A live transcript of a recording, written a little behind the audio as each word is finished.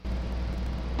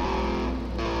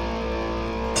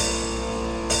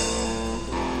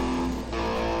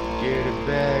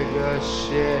bag of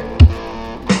shit.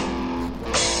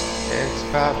 It's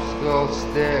popsicle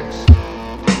sticks.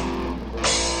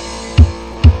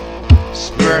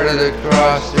 Spread it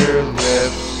across your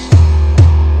lips.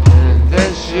 And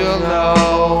then she'll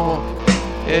know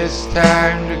it's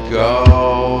time to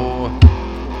go.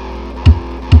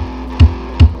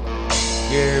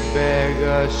 Get a bag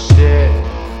of shit.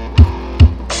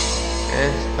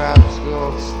 It's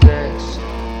popsicle sticks.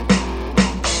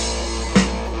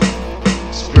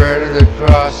 Spread it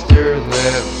across your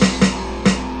lips.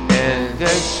 And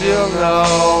then she'll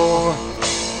know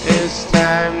it's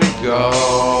time to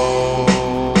go.